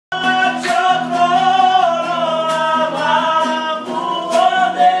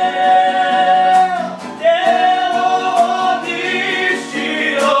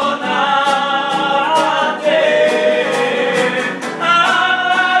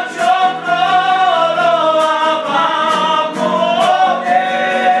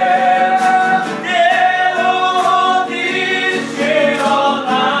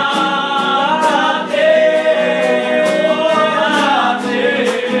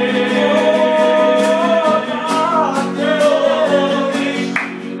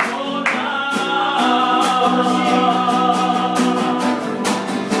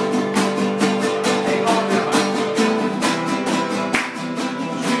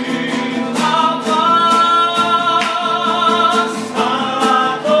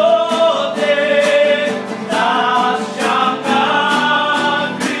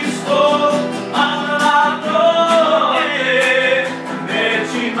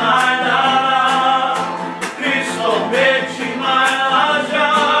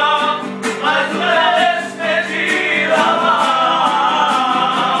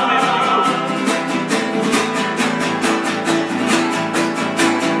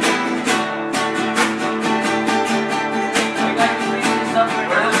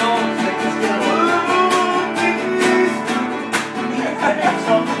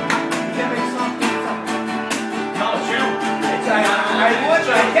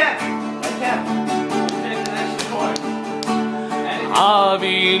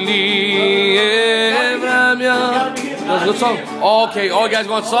That's a good song. Okay, all you guys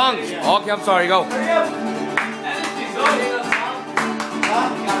want songs? Okay, I'm sorry, go.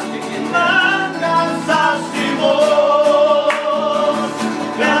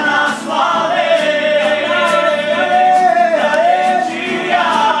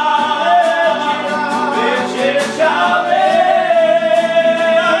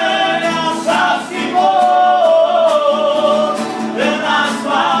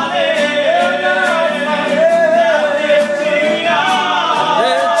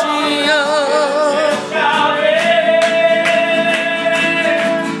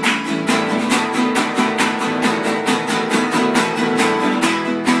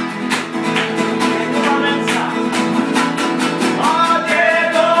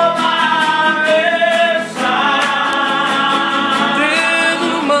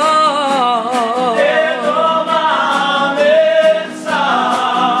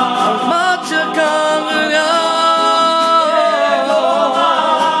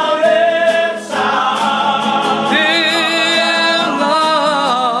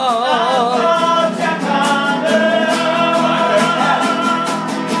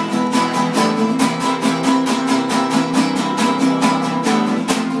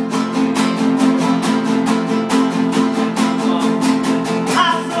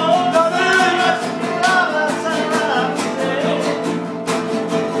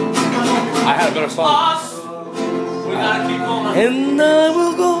 And I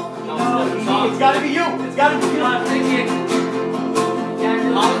will go. It's gotta be you. It's gotta be you.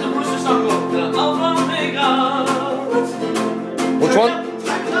 Which one?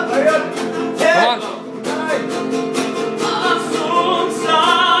 Come on.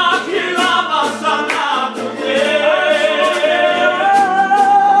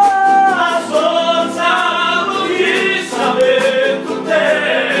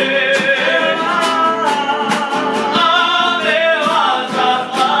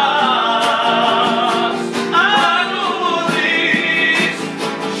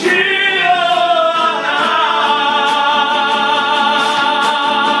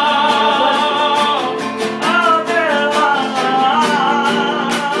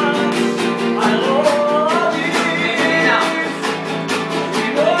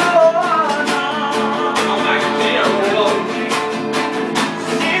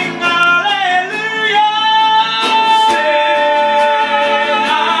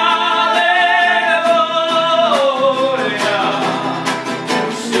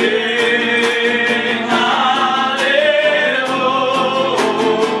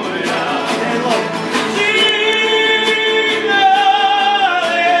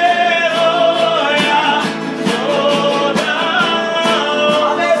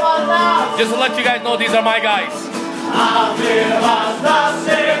 Just to let you guys know, these are my guys.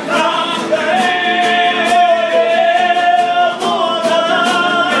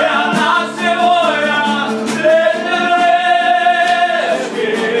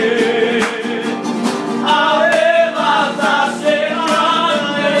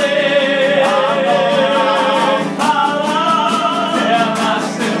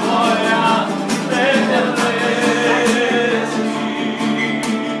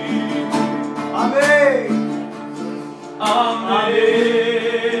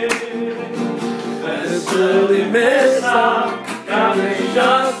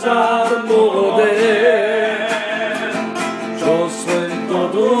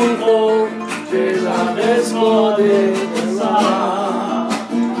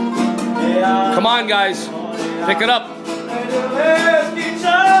 Come on, guys, pick it up.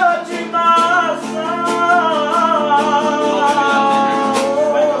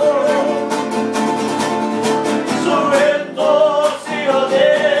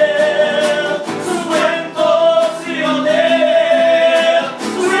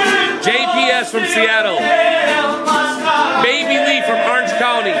 From Seattle, Baby Lee from Orange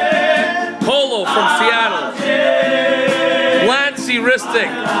County, Polo from Seattle, Lancy Ristic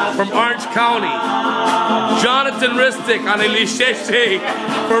from Orange County, Jonathan Ristic on Elisheshe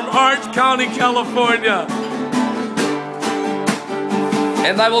from Orange County, California.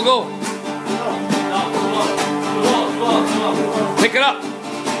 And I will go. Pick it up.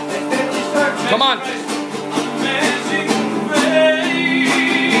 Come on.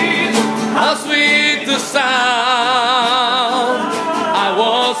 How sweet the sound. I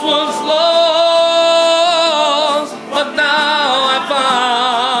was once lost, but now I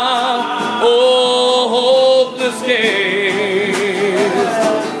found. Oh, hopeless case,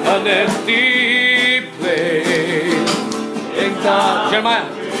 an empty place. In God, Jeremiah.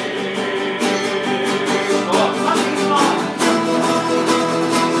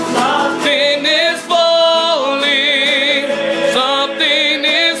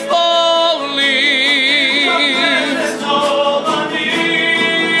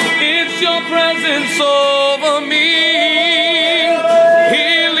 Over me,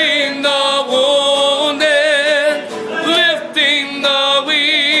 healing the wounded, lifting the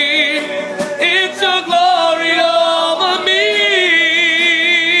weak. It's your glory over me.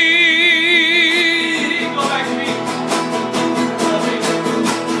 Go back to me.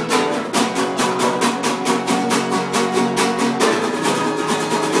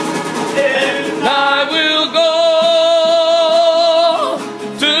 And I will go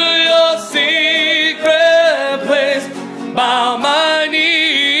to your secret place, bow my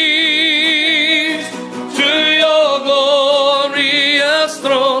knees to your glorious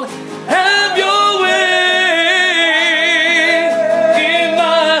throne. Have your way in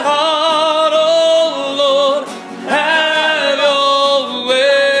my heart, oh Lord. Have your way.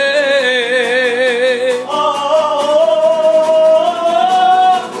 Oh,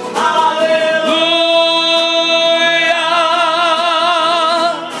 hallelujah.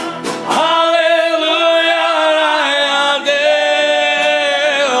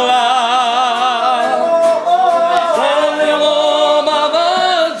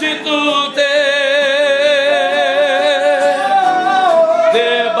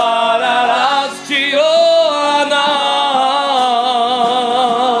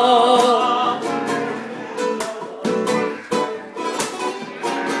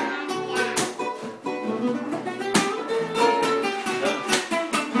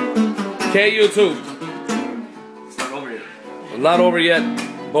 Okay, YouTube. It's not over yet. Not over yet,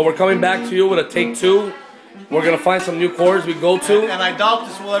 but we're coming back to you with a take 2. We're gonna find some new chords we go to. And I doubt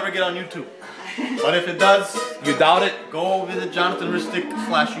this will ever get on YouTube. But if it does, You doubt it? go visit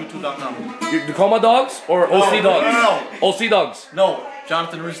jonathanristic.youtube.com. You call my dogs or OC dogs? No. OC dogs. No,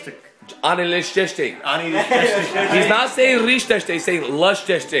 Jonathan Ristic. Ani lishteshte. He's He's not saying rishteshte, he's saying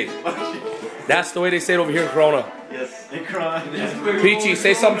lushteshte. That's the way they say it over here in Corona. Yes, they cry. Peachy,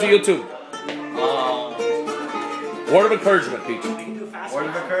 say something to YouTube. Word of encouragement, Peachy. Word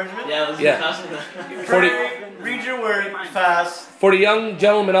of encouragement? Yeah. For the, Read your word fast. for the young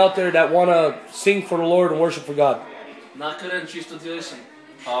gentlemen out there that want to sing for the Lord and worship for God. Not dead people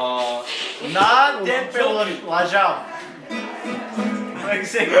lajao. What do you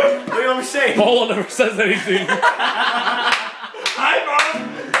say? What do you want me to say? Polo never says anything. Hi, Mom.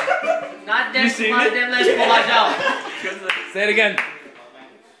 Not dead, not dead, let's pull out. Say it again.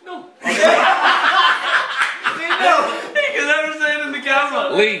 No. No. You can never say it in the camera.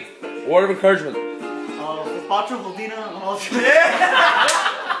 Lee, word of encouragement. Patro Vodina.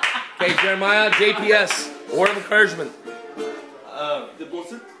 Okay, Jeremiah, JPS, word of encouragement.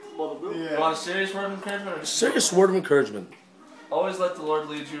 You want a serious word of encouragement? Serious word of encouragement. Always let the Lord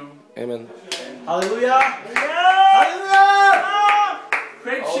lead you. Amen. Hallelujah. Hallelujah.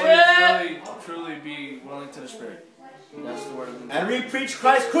 Preach Always it. really, truly be willing to the Spirit. That's the word of encouragement. And re-preach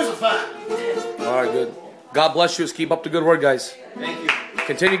Christ crucified. All right, good. God bless you. Keep up the good work, guys. Thank you.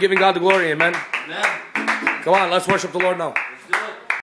 Continue giving God the glory. Amen. Amen. Come on, let's worship the Lord now.